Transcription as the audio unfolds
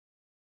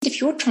If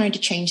you're trying to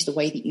change the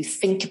way that you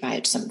think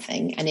about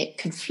something and it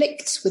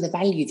conflicts with a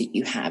value that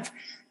you have,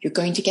 you're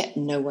going to get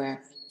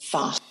nowhere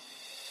fast.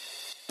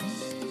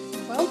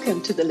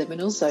 Welcome to the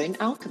Liminal Zone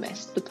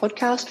Alchemist, the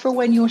podcast for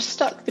when you're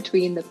stuck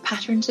between the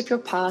patterns of your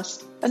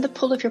past and the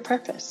pull of your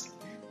purpose.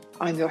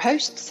 I'm your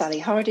host, Sally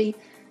Hardy,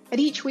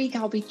 and each week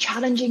I'll be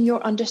challenging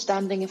your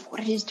understanding of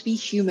what it is to be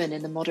human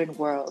in the modern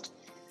world.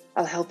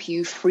 I'll help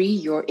you free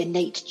your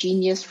innate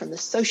genius from the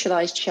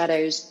socialized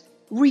shadows,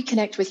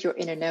 reconnect with your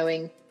inner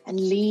knowing, and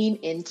lean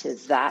into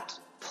that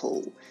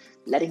pull,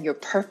 letting your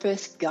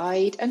purpose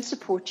guide and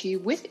support you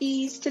with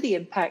ease to the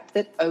impact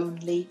that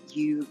only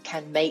you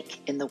can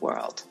make in the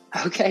world.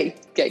 Okay,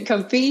 get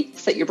comfy,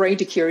 set your brain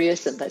to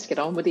curious, and let's get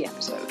on with the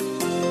episode.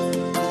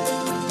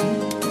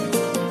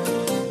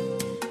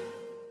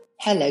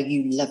 Hello,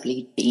 you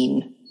lovely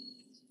bean.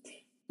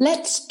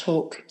 Let's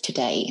talk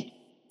today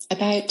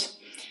about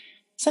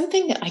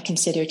something that I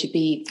consider to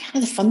be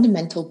kind of the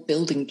fundamental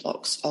building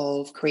blocks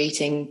of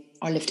creating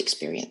our lived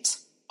experience.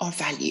 Our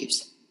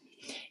values.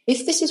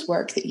 If this is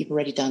work that you've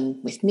already done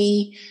with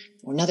me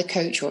or another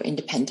coach or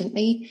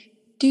independently,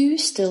 do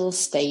still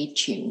stay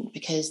tuned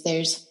because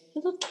there's a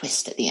little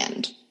twist at the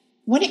end.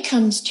 When it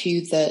comes to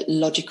the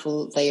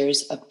logical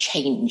layers of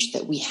change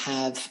that we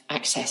have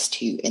access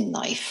to in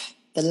life,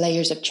 the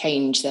layers of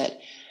change that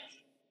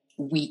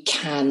we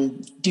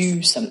can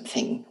do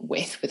something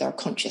with our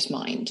conscious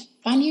mind,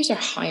 values are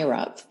higher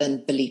up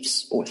than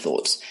beliefs or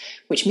thoughts,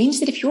 which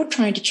means that if you're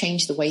trying to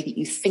change the way that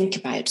you think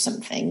about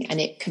something and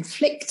it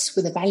conflicts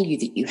with a value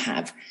that you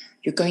have,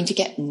 you're going to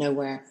get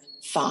nowhere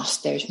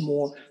fast. There's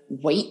more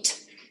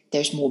weight,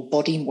 there's more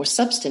body, more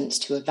substance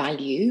to a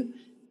value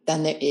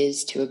than there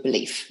is to a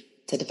belief.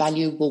 So the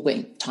value will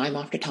win time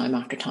after time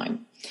after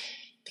time.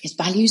 Because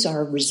values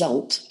are a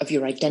result of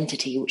your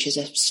identity, which is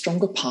a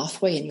stronger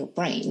pathway in your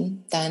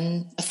brain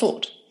than a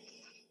thought.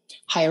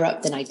 Higher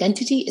up than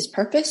identity is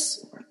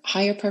purpose, or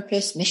higher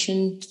purpose,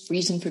 mission,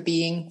 reason for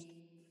being,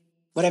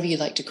 whatever you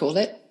like to call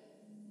it.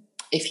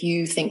 If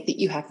you think that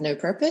you have no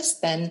purpose,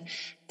 then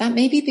that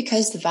may be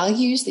because the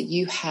values that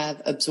you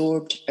have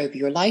absorbed over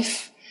your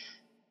life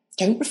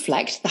don't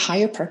reflect the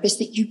higher purpose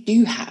that you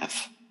do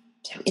have.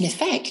 So in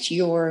effect,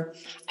 you're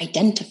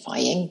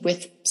identifying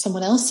with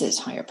someone else's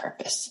higher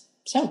purpose.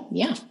 So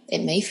yeah,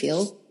 it may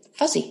feel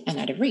fuzzy and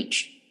out of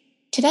reach.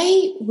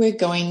 Today, we're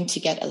going to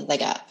get a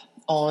leg up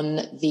on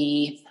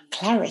the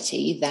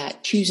clarity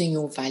that choosing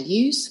your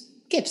values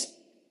gives.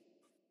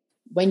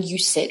 When you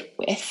sit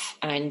with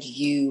and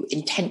you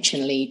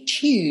intentionally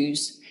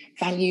choose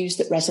values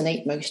that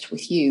resonate most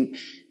with you,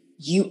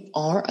 you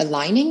are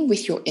aligning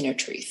with your inner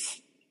truth.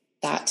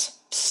 That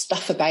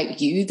stuff about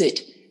you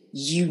that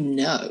you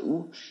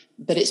know,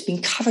 but it's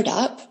been covered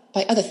up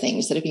by other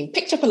things that have been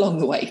picked up along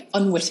the way,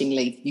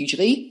 unwittingly,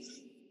 usually,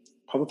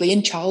 probably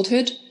in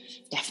childhood,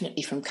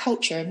 definitely from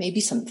culture, maybe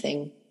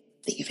something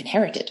that you've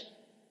inherited.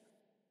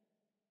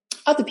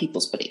 Other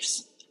people's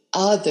beliefs,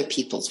 other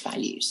people's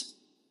values,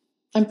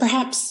 and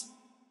perhaps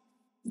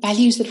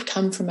values that have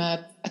come from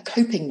a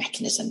coping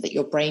mechanism that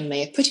your brain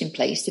may have put in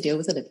place to deal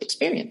with a lived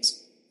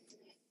experience.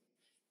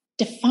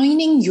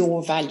 Defining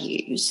your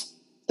values,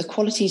 the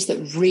qualities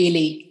that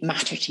really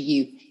matter to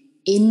you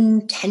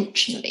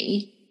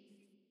intentionally,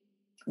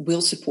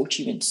 will support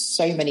you in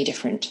so many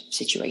different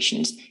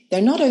situations.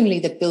 They're not only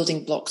the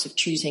building blocks of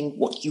choosing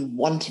what you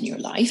want in your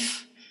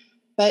life,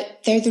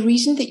 but they're the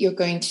reason that you're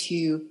going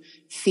to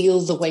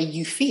feel the way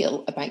you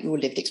feel about your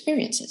lived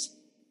experiences.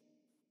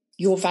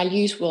 Your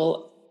values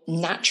will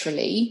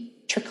naturally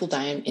trickle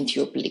down into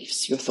your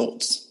beliefs, your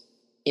thoughts,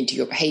 into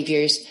your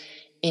behaviors,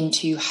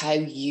 into how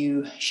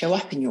you show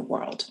up in your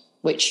world,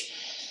 which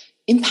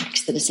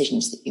impacts the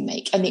decisions that you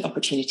make and the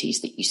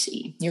opportunities that you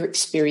see, your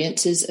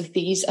experiences of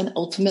these, and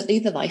ultimately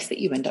the life that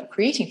you end up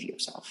creating for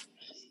yourself.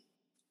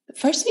 But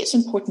firstly, it's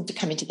important to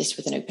come into this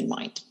with an open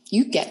mind.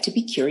 You get to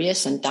be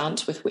curious and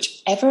dance with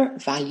whichever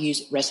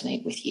values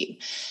resonate with you.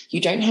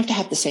 You don't have to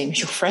have the same as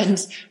your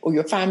friends or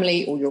your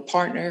family or your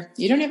partner.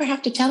 You don't ever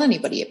have to tell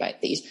anybody about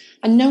these.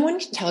 And no one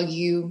can tell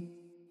you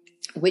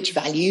which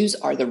values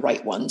are the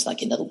right ones,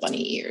 like in little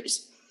bunny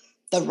ears.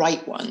 The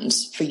right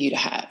ones for you to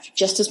have,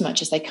 just as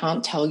much as they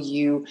can't tell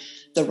you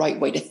the right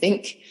way to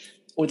think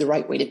or the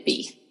right way to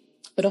be.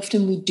 But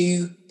often we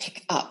do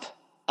pick up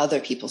other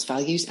people's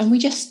values and we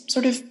just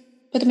sort of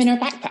put them in our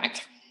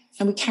backpack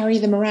and we carry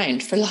them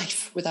around for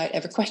life without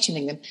ever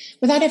questioning them,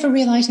 without ever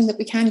realizing that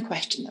we can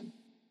question them,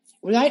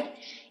 without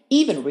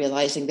even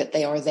realizing that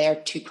they are there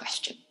to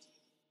question.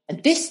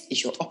 And this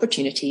is your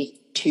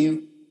opportunity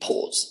to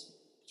pause,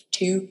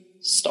 to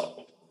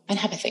stop and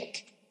have a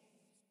think.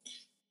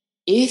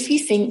 If you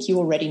think you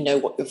already know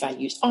what your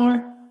values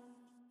are,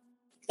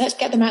 let's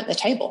get them out on the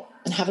table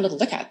and have a little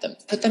look at them.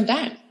 Put them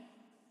down.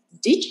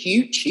 Did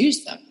you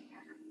choose them?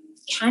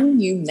 Can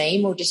you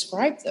name or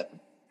describe them?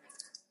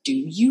 Do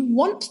you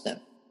want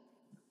them?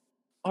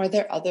 Are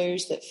there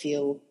others that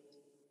feel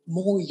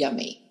more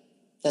yummy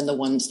than the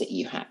ones that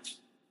you have?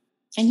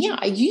 And yeah,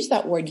 I use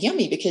that word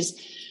yummy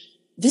because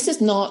this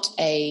is not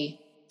a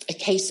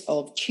case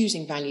of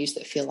choosing values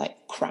that feel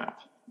like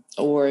crap.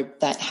 or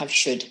that have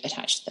should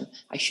attached to them.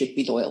 I should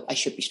be loyal. I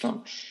should be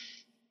strong.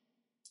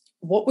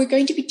 What we're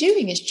going to be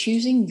doing is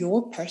choosing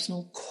your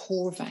personal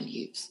core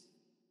values.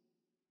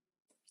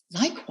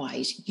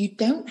 Likewise, you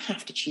don't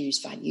have to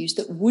choose values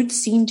that would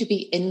seem to be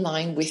in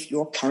line with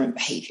your current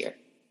behavior.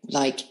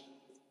 Like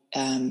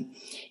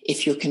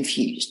if you're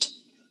confused,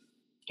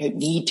 you don't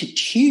need to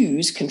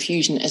choose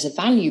confusion as a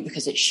value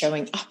because it's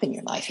showing up in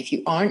your life. If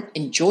you aren't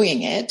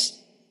enjoying it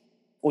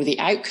or the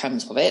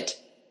outcomes of it,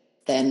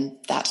 then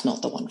that's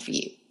not the one for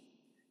you.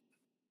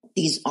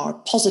 These are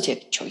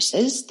positive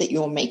choices that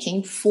you're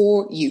making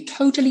for you,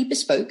 totally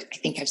bespoke. I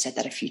think I've said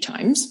that a few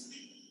times.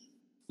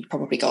 You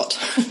probably got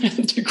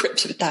to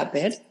grips with that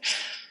bit.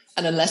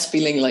 And unless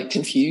feeling like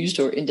confused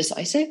or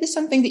indecisive is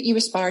something that you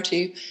aspire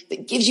to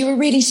that gives you a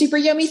really super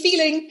yummy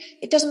feeling,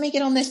 it doesn't make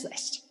it on this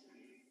list.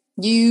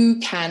 You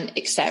can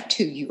accept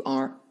who you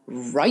are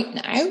right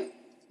now,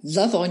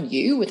 love on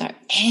you without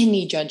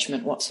any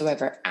judgment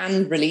whatsoever,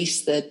 and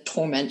release the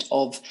torment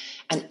of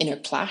an inner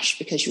clash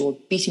because you're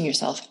beating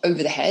yourself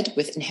over the head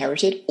with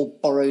inherited or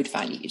borrowed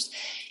values.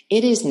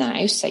 It is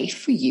now safe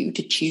for you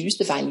to choose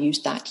the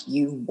values that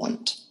you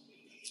want.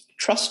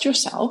 Trust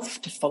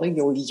yourself to follow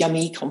your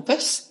yummy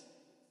compass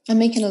and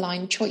make an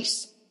aligned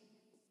choice.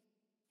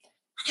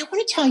 And I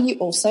want to tell you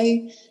also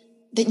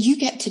that you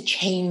get to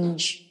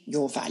change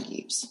your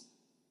values.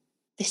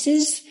 This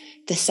is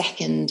the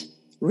second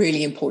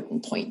really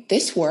important point.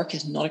 This work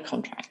is not a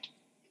contract.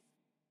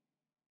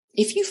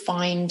 If you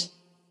find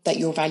that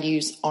your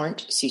values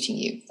aren't suiting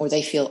you, or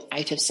they feel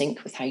out of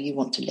sync with how you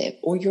want to live,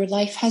 or your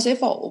life has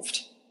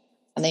evolved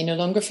and they no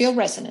longer feel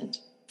resonant,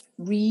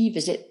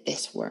 revisit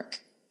this work.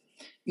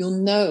 You'll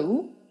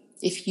know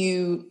if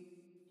you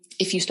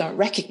start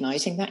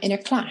recognizing that inner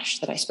clash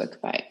that I spoke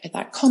about,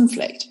 that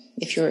conflict,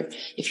 if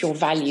your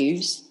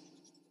values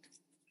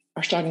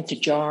are starting to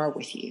jar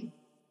with you,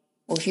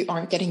 or if you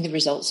aren't getting the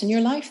results in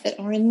your life that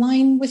are in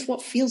line with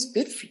what feels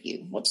good for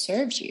you, what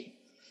serves you.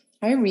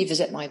 I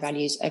revisit my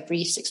values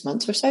every 6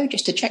 months or so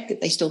just to check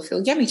that they still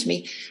feel yummy to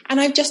me. And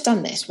I've just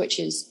done this, which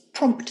is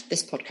prompted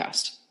this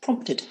podcast.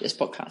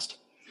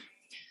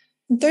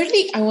 And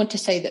thirdly, I want to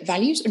say that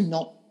values are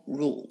not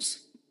rules.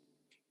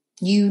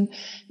 You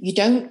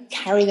don't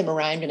carry them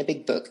around in a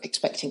big book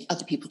expecting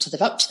other people to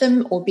live up to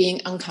them or being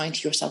unkind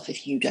to yourself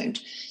if you don't.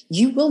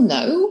 You will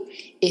know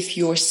if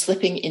you're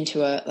slipping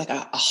into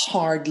a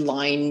hard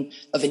line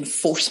of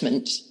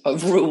enforcement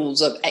of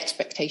rules, of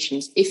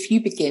expectations, if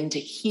you begin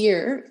to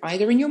hear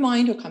either in your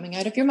mind or coming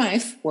out of your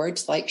mouth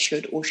words like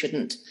should or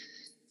shouldn't,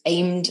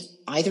 aimed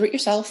either at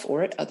yourself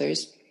or at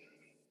others,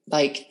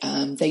 like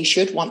they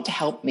should want to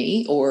help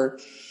me, or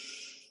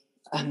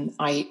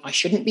I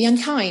shouldn't be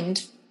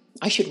unkind.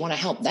 I should want to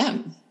help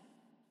them.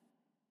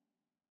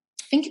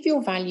 Think of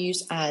your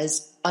values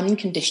as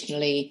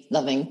unconditionally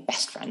loving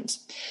best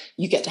friends.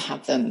 You get to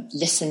have them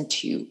listen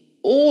to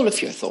all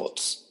of your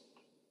thoughts.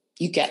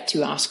 You get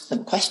to ask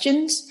them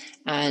questions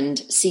and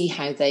see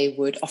how they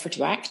would offer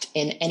to act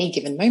in any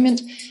given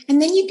moment.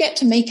 And then you get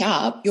to make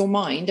up your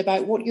mind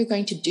about what you're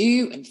going to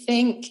do and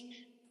think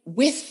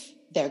with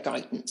their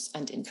guidance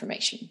and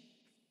information.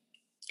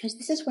 Because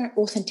this is where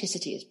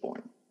authenticity is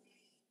born.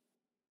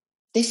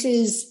 This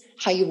is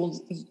how you'll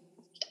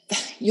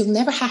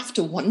never have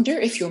to wonder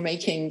if you're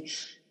making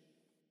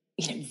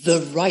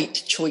the right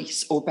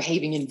choice or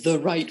behaving in the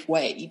right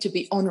way to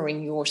be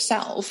honoring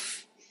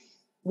yourself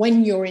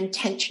when your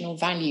intentional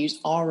values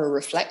are a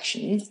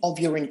reflection of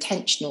your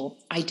intentional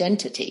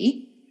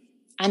identity,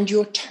 and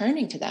you're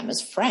turning to them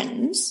as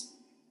friends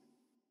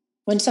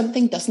when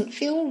something doesn't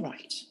feel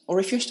right, or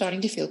if you're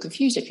starting to feel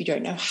confused, if you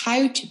don't know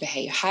how to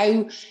behave,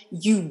 how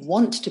you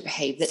want to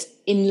behave that's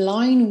in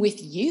line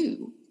with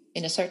you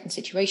in a certain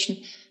situation,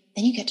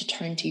 then you get to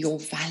turn to your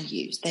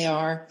values. They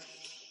are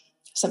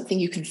something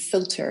you can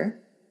filter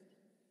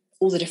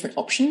all the different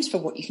options for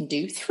what you can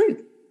do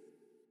through.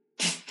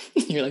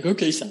 You're like,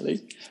 okay,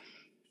 Sally,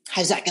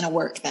 how's that going to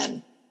work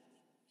then?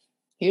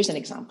 Here's an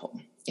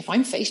example. If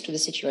I'm faced with a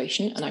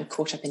situation and I'm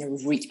caught up in a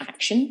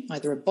reaction,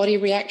 either a body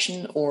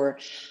reaction or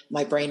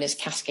my brain is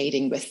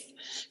cascading with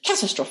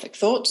catastrophic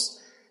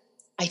thoughts,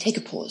 I take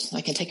a pause.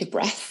 I can take a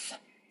breath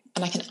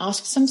and I can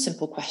ask some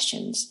simple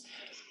questions.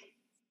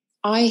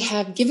 I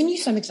have given you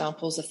some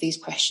examples of these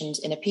questions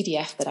in a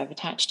PDF that I've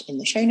attached in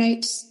the show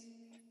notes,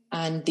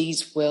 and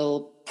these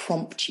will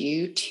prompt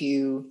you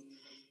to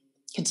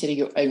consider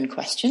your own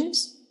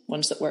questions,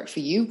 ones that work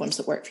for you, ones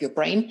that work for your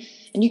brain,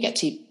 and you get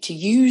to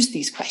use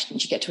these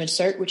questions. You get to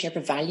insert whichever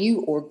value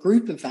or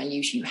group of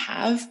values you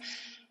have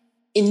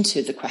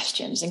into the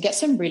questions and get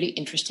some really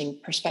interesting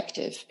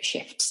perspective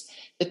shifts.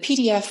 The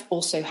PDF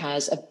also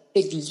has a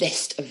big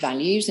list of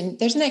values, and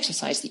there's an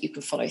exercise that you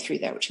can follow through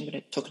there, which I'm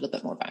going to talk a little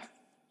bit more about.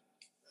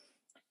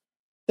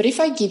 But if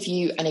I give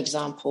you an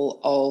example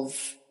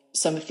of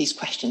some of these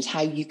questions,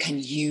 how you can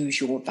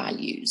use your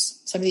values,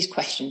 some of these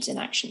questions in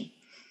action.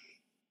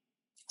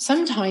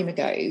 Some time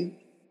ago,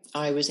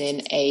 I was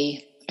in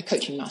a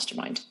coaching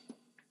mastermind.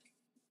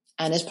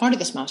 And as part of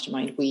this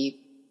mastermind, we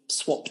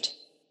swapped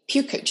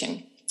peer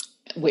coaching,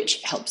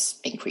 which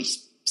helps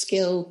increase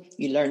skill,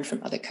 you learn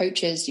from other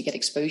coaches, you get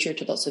exposure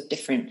to lots of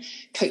different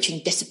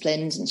coaching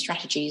disciplines and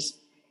strategies.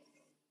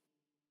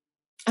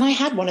 And I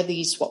had one of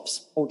these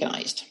swaps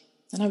organized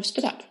and I was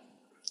stood up.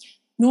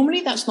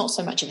 Normally, that's not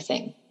so much of a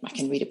thing. I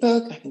can read a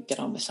book, I can get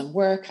on with some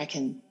work, I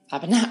can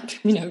have a nap,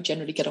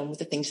 generally get on with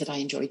the things that I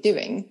enjoy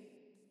doing.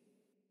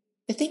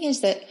 The thing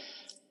is that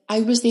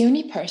I was the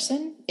only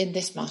person in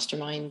this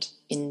mastermind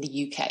in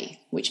the UK,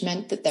 which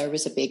meant that there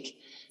was a big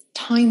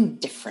time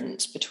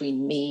difference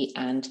between me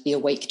and the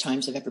awake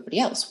times of everybody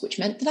else, which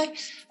meant that I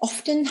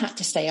often had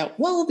to stay out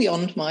well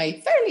beyond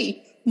my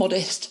fairly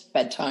modest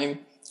bedtime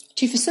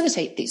to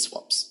facilitate these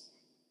swaps.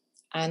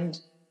 And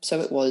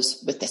so it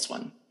was with this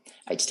one.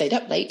 I'd stayed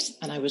up late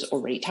and I was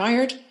already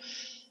tired.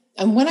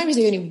 And when I was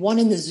the only one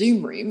in the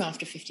Zoom room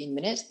after 15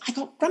 minutes, I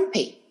got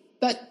grumpy.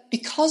 But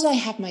because I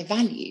have my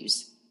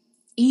values,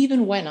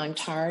 even when I'm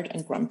tired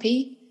and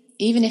grumpy,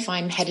 even if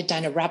I'm headed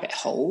down a rabbit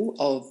hole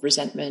of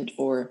resentment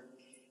or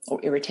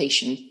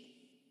irritation,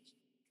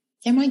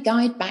 they're my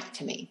guide back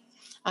to me.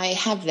 I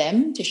have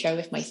them to show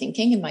if my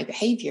thinking and my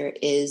behavior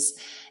is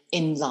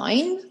in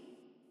line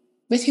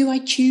with who I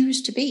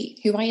choose to be,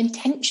 who I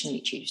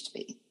intentionally choose to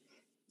be.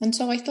 And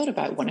so I thought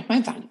about one of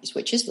my values,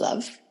 which is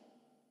love.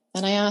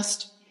 And I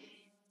asked,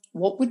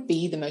 what would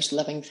be the most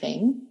loving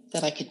thing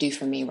that I could do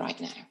for me right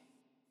now?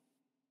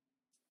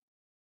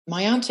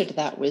 My answer to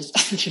that was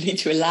actually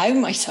to allow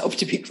myself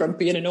to be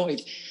grumpy and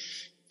annoyed,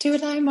 to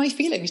allow my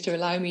feelings, to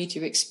allow me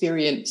to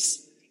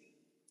experience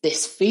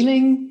this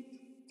feeling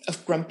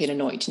of grumpy and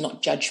annoyed, to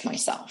not judge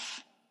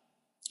myself.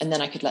 And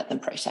then I could let them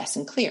process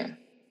and clear.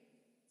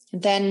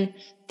 And then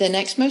the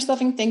next most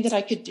loving thing that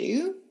I could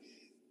do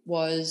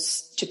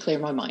was to clear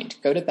my mind,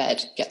 go to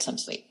bed, get some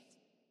sleep.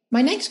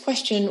 My next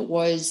question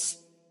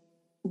was,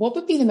 what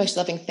would be the most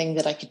loving thing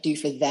that I could do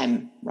for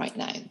them right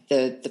now,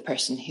 the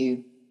person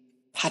who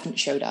hadn't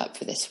showed up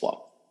for this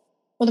swap?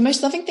 Well, the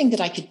most loving thing that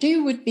I could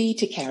do would be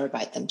to care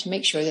about them, to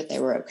make sure that they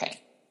were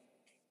okay,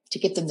 to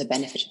give them the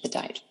benefit of the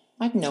doubt.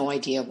 I had no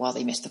idea why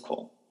they missed the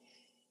call.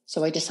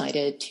 So I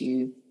decided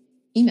to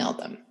email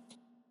them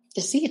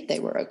to see if they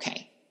were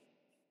okay.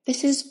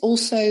 This is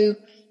also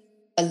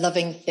a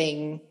loving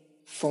thing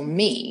for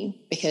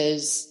me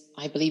because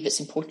I believe it's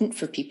important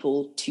for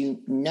people to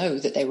know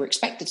that they were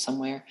expected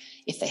somewhere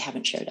if they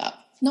haven't showed up,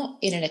 not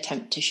in an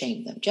attempt to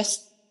shame them,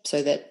 just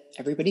so that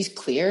everybody's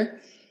clear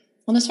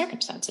on the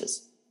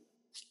circumstances.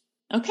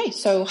 Okay,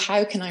 so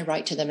how can I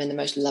write to them in the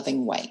most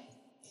loving way?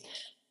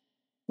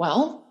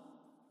 Well,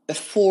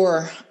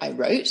 before I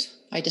wrote,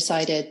 I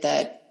decided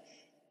that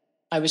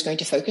I was going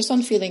to focus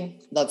on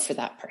feeling love for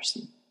that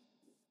person.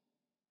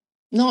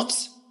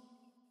 Not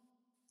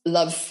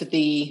love for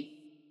the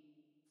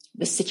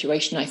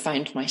situation I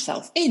found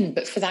myself in,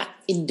 but for that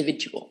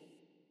individual.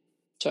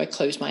 So I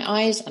closed my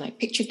eyes and I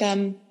pictured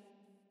them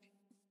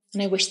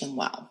and I wished them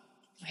well.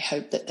 I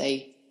hope that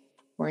they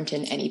weren't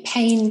in any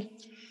pain.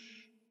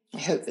 I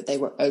hope that they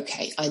were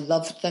okay. I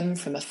loved them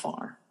from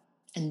afar.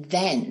 And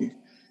then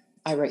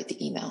I wrote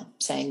the email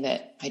saying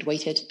that I'd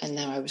waited and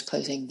now I was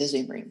closing the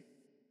Zoom room.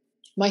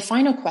 My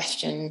final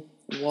question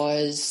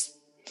was,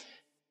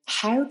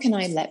 how can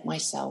I let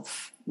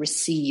myself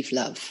receive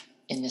love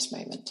in this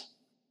moment?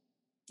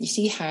 You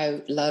see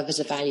how love as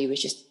a value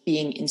is just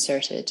being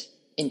inserted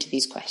into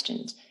these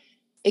questions.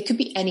 It could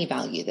be any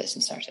value that's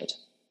inserted.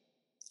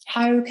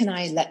 How can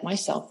I let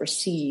myself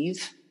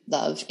receive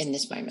love in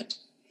this moment?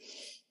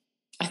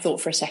 I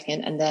thought for a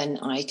second, and then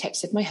I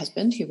texted my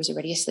husband, who was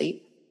already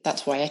asleep.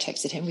 That's why I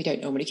texted him. We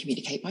don't normally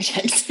communicate by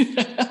text.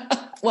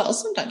 Well,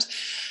 sometimes.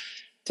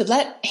 To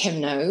let him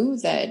know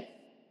that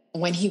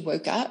when he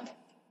woke up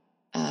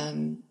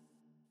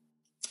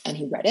and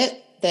he read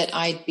it, that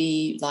I'd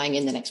be lying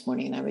in the next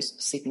morning and I was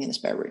sleeping in the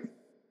spare room.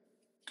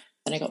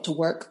 And I got to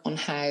work on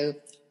how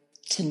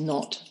to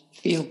not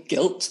feel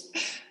guilt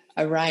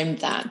around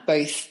that,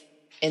 both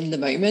in the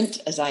moment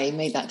as I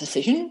made that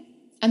decision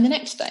and the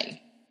next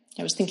day.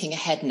 I was thinking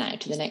ahead now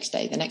to the next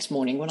day, the next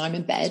morning when I'm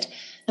in bed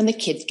and the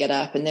kids get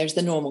up and there's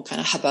the normal kind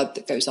of hubbub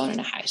that goes on in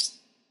a house.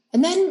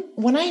 And then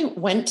when I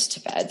went to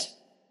bed,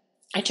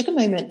 I took a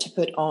moment to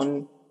put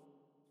on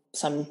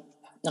some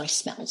nice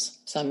smells,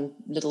 some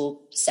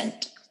little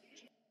scent,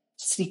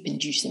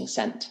 sleep-inducing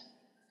scent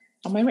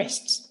on my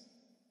wrists,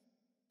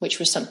 which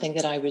was something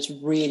that I was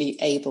really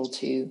able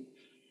to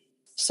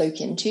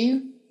soak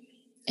into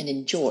and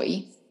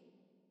enjoy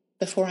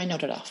before I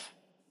nodded off.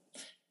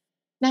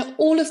 Now,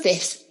 all of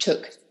this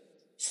took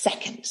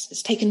seconds.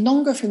 It's taken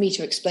longer for me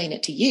to explain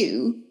it to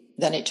you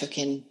than it took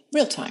in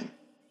real time.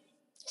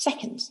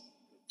 Seconds.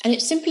 And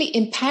it simply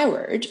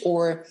empowered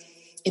or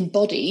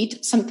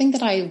embodied something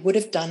that I would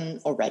have done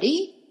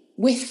already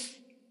with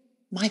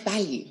my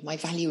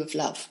value of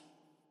love.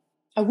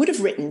 I would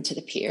have written to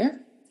the peer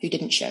who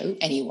didn't show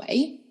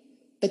anyway,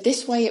 but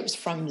this way it was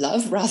from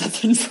love rather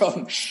than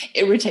from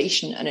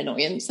irritation and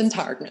annoyance and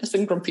tiredness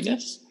and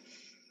grumpiness.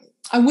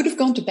 I would have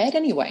gone to bed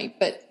anyway,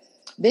 but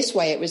this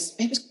way it was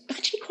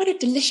actually quite a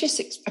delicious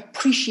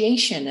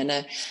appreciation and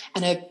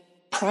a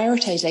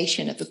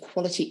prioritization of the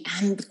quality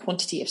and the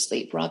quantity of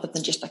sleep rather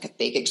than just like a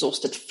big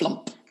exhausted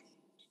flump.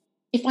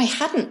 If I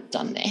hadn't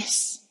done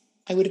this,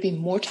 I would have been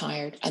more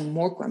tired and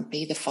more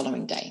grumpy the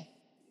following day.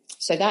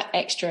 So that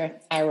extra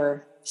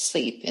hour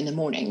sleep in the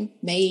morning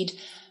made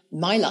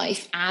my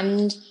life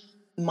and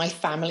my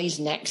family's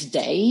next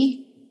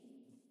day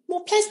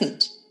more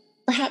pleasant,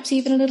 perhaps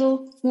even a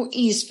little more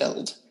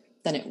ease-filled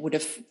than it would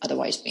have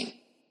otherwise been.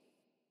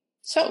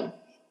 So,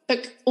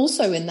 but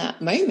also in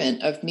that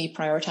moment of me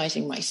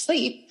prioritizing my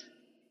sleep,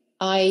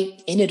 I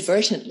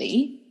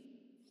inadvertently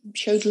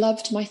showed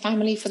love to my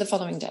family for the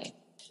following day.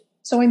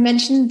 So I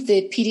mentioned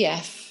the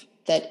PDF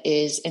that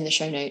is in the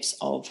show notes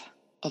of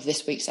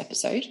this week's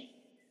episode.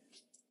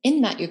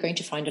 In that, you're going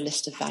to find a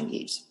list of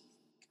values.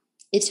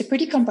 It's a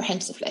pretty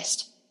comprehensive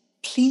list.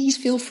 Please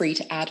feel free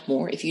to add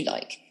more if you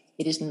like.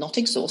 It is not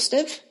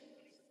exhaustive,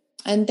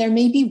 and there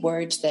may be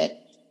words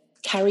that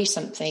carry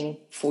something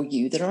for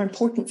you that are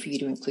important for you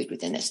to include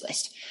within this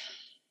list.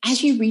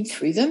 As you read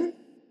through them,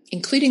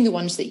 including the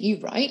ones that you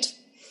write,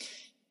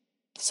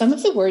 some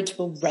of the words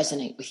will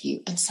resonate with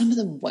you and some of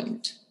them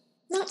won't.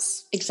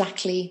 That's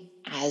exactly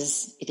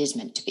as it is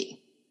meant to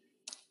be.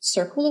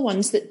 Circle the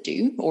ones that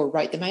do, or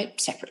write them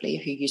out separately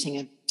if you're using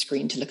a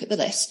screen to look at the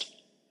list,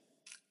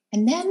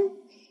 and then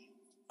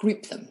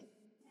group them.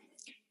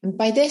 And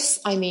by this,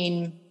 I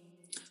mean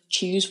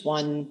choose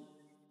one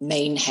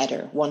main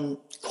header, one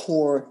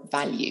core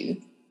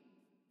value.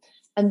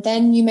 And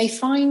then you may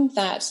find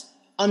that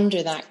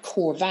under that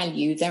core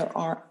value, there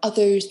are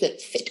others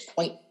that fit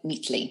quite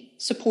neatly,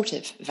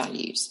 supportive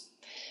values.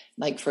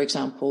 Like, for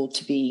example,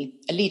 to be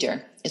a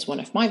leader is one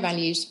of my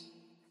values.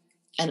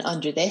 And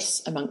under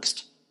this,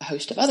 amongst a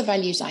host of other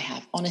values, I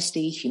have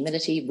honesty,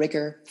 humility,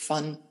 rigor,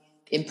 fun,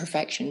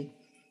 imperfection.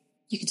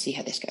 You can see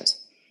how this goes.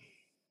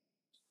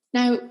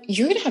 Now,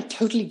 you're going to have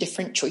totally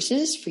different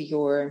choices for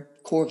your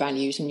core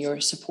values and your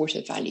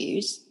supportive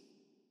values.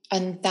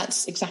 And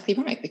that's exactly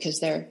right, because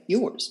they're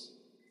yours.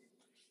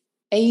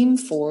 Aim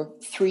for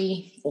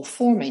 3 or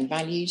 4 main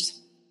values.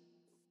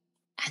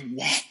 And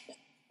then,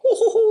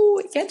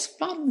 it gets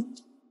fun.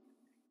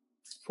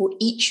 For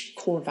each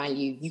core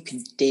value, you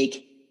can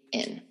dig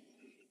in.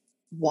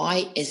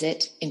 Why is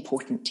it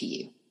important to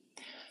you?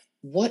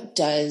 What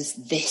does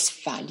this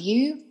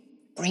value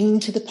bring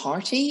to the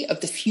party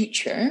of the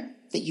future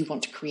that you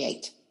want to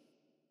create?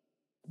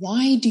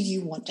 Why do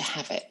you want to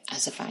have it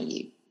as a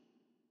value?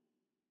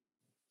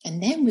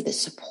 And then with the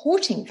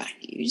supporting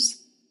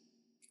values,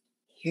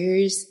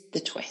 here's the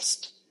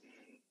twist.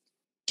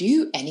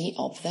 Do any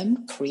of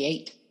them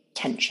create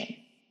tension?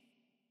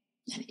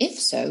 And if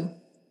so,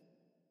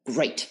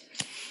 great.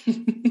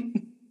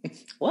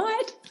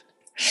 What?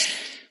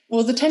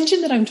 Well, the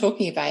tension that I'm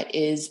talking about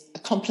is a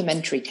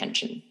complementary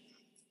tension.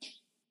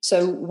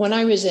 So when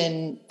I was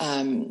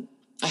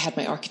I had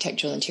my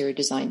architectural interior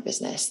design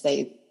business.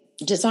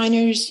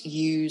 Designers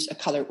use a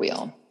color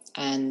wheel.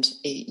 And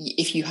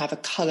if you have a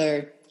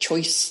color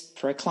choice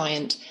for a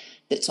client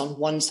that's on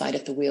one side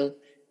of the wheel,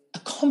 a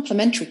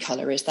complementary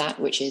color is that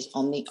which is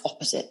on the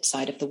opposite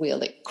side of the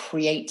wheel. It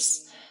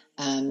creates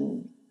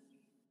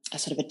a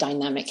sort of a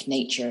dynamic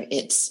nature.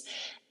 It's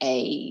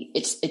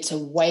a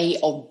way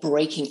of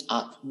breaking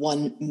up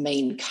one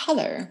main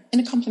color in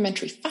a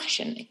complementary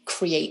fashion. It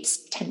creates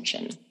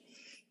tension.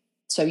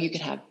 So you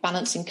could have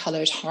balancing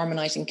colors,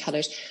 harmonizing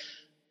colors,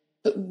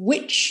 but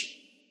which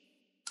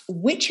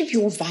of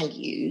your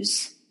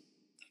values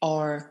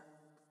are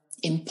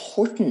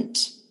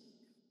important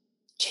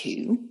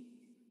to?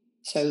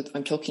 So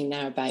I'm talking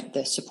now about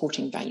the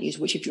supporting values.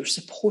 Which of your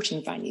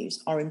supporting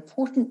values are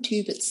important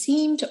to, but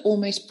seem to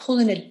almost pull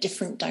in a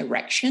different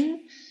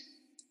direction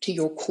to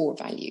your core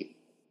value?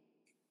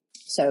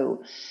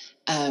 So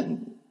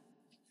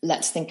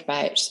let's think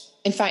about,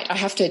 in fact, I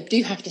have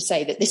to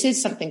say that this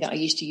is something that I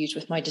used to use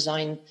with my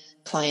design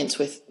clients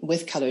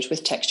with colors,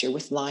 with texture,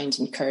 with lines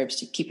and curves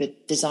to keep a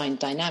design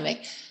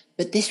dynamic.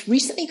 But this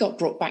recently got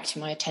brought back to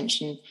my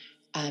attention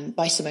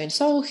by Simone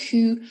Seol,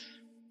 who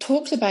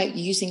talked about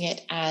using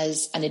it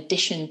as an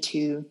addition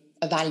to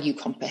a value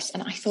compass.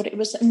 And I thought it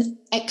was an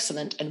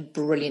excellent and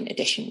brilliant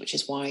addition, which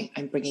is why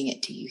I'm bringing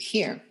it to you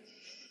here.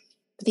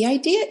 But the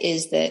idea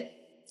is that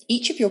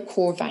each of your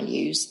core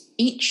values,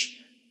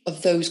 each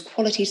of those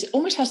qualities, it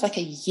almost has like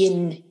a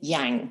yin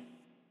yang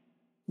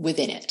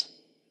within it,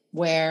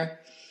 where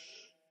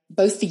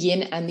both the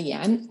yin and the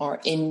yang are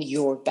in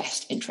your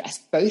best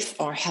interest. Both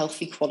are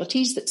healthy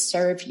qualities that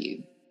serve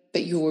you,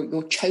 but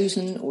your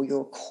chosen or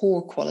your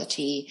core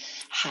quality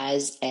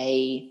has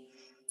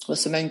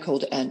Simone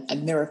called it a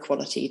mirror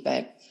quality,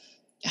 but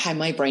how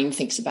my brain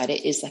thinks about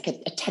it is like a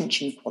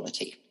tension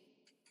quality.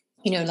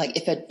 You know, like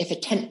if a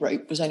tent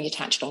rope was only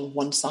attached on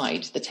one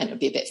side, the tent would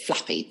be a bit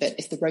flappy. But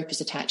if the rope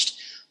is attached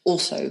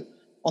also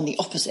on the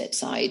opposite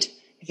side,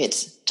 if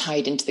it's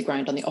tied into the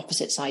ground on the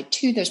opposite side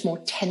too, there's more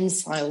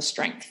tensile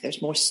strength,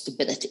 there's more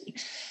stability.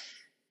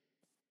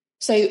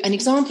 So an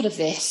example of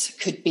this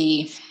could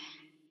be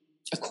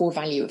a core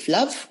value of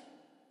love.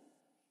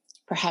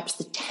 Perhaps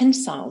the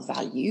tensile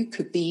value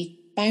could be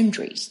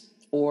boundaries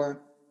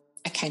or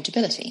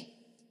accountability.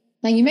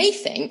 Now, you may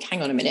think,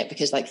 hang on a minute,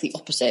 because like the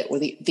opposite or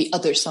the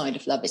other side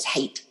of love is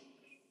hate.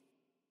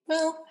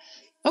 Well,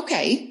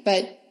 Okay,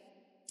 but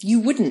you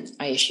wouldn't,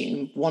 I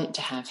assume, want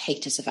to have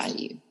hate as a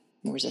value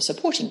or as a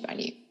supporting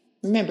value.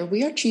 Remember,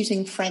 we are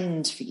choosing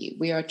friends for you.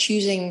 We are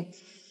choosing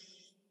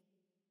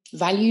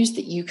values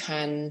that you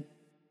can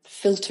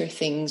filter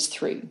things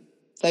through,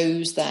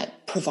 those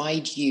that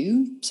provide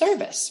you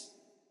service.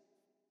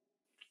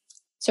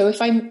 So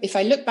if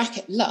I look back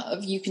at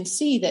love, you can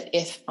see that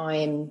if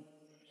I'm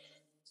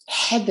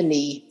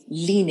heavily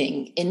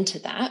leaning into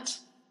that,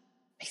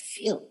 I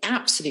feel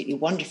absolutely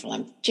wonderful.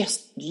 I'm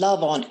just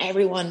love on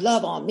everyone,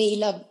 love on me,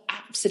 love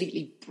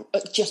absolutely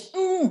just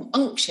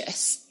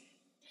unctuous.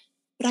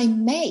 But I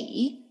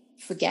may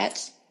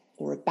forget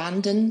or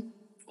abandon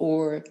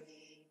or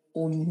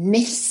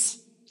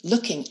miss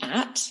looking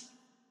at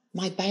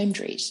my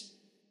boundaries.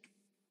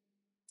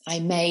 I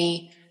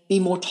may be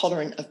more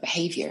tolerant of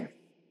behavior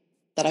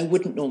that I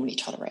wouldn't normally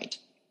tolerate.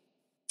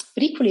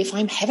 But equally, if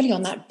I'm heavily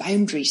on that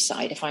boundary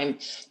side, if I'm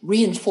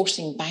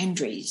reinforcing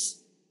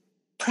boundaries,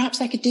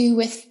 perhaps I could do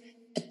with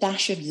a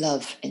dash of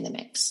love in the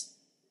mix.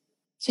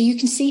 So you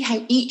can see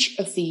how each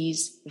of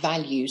these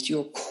values,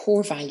 your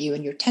core value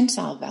and your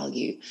tensile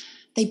value,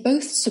 they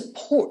both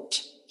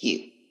support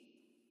you.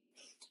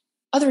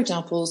 Other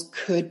examples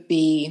could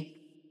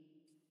be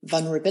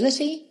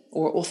vulnerability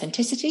or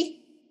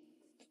authenticity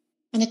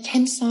and a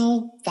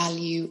tensile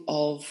value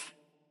of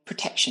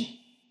protection.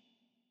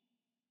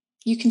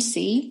 You can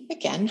see,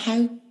 again,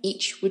 how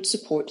each would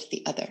support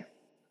the other.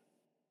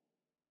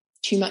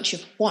 Too much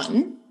of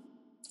one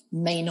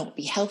may not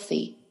be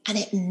healthy, and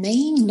it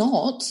may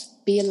not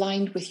be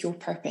aligned with your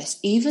purpose,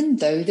 even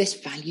though this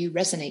value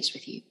resonates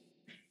with you.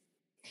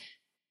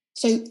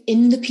 So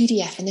in the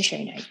PDF in the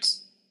show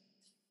notes,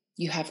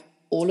 you have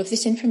all of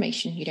this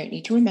information. You don't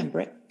need to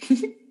remember it.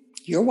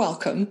 You're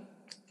welcome.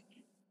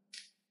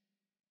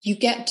 You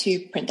get to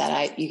print that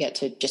out. You get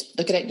to just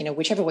look at it,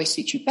 whichever way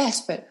suits you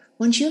best. But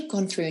once you've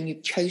gone through and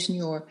you've chosen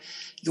your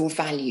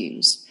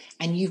values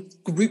and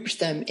you've grouped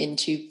them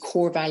into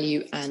core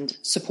value and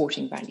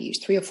supporting values,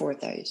 3 or 4 of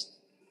those,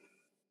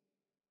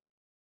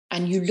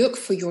 and you look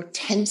for your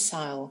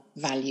tensile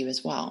value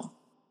as well.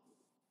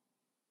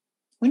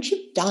 Once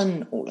you've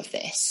done all of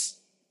this,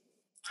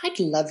 I'd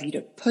love you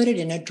to put it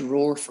in a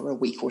drawer for a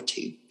week or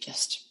 2.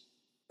 Just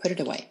put it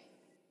away.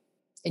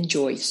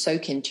 Enjoy,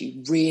 soak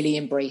into, really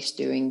embrace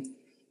doing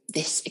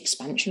this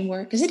expansion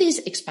work, because it is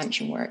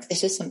expansion work.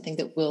 This is something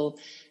that will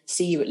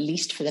see you at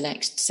least for the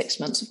next 6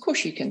 months. Of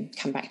course, you can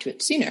come back to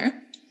it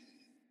sooner,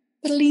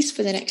 but at least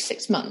for the next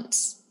 6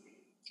 months,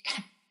 you're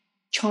kind of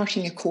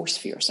charting a course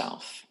for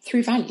yourself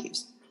through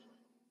values.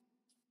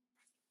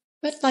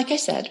 But like I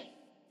said,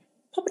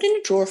 pop it in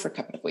a drawer for a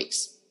couple of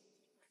weeks.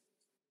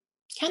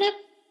 Kind of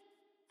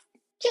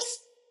just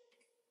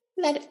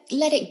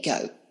let it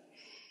go.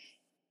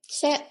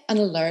 Set an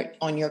alert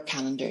on your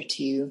calendar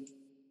to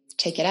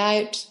take it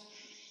out,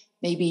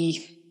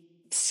 maybe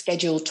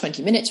schedule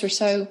 20 minutes or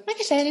so. Like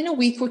I said, in a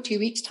week or 2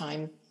 weeks'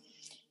 time,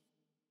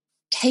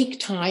 take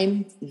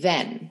time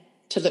then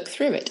to look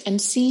through it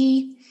and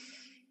see,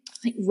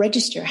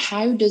 register,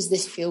 how does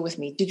this feel with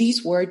me? Do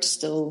these words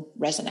still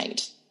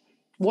resonate?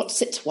 What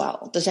sits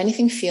well? Does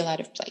anything feel out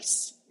of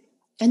place?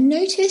 And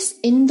notice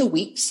in the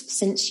weeks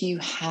since you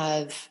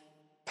have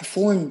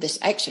performed this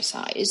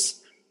exercise,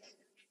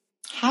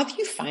 have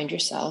you found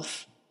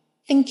yourself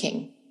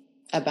thinking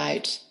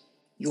about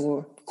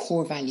your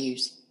core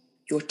values,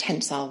 your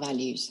tensile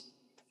values,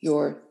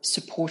 your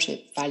supportive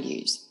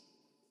values?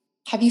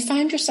 Have you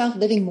found yourself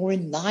living more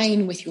in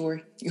line with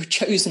your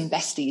chosen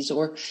besties,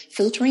 or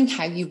filtering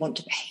how you want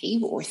to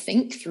behave or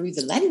think through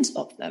the lens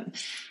of them?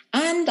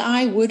 And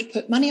I would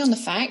put money on the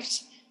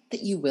fact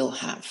that you will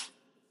have.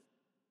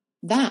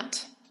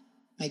 That,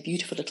 my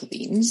beautiful little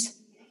beans,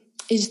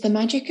 is the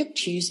magic of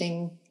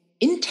choosing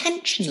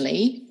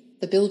intentionally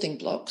the building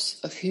blocks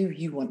of who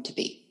you want to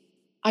be.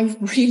 I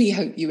really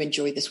hope you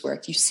enjoy this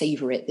work, you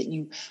savor it, that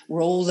you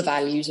roll the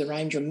values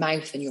around your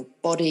mouth and your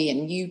body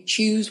and you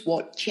choose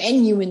what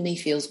genuinely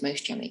feels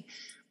most yummy.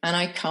 And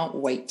I can't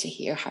wait to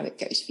hear how it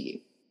goes for you.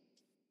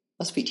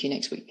 I'll speak to you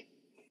next week.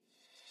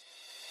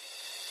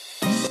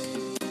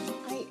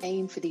 I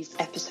aim for these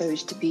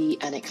episodes to be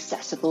an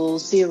accessible,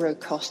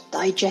 zero-cost,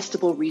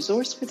 digestible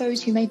resource for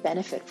those who may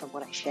benefit from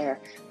what I share.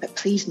 But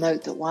please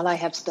note that while I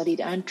have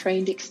studied and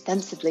trained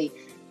extensively,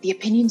 the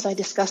opinions I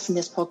discuss in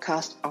this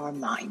podcast are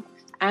mine,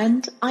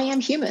 and I am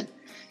human.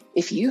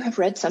 If you have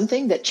read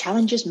something that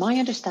challenges my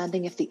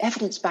understanding of the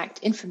evidence-backed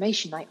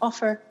information I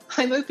offer,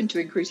 I'm open to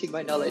increasing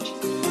my knowledge.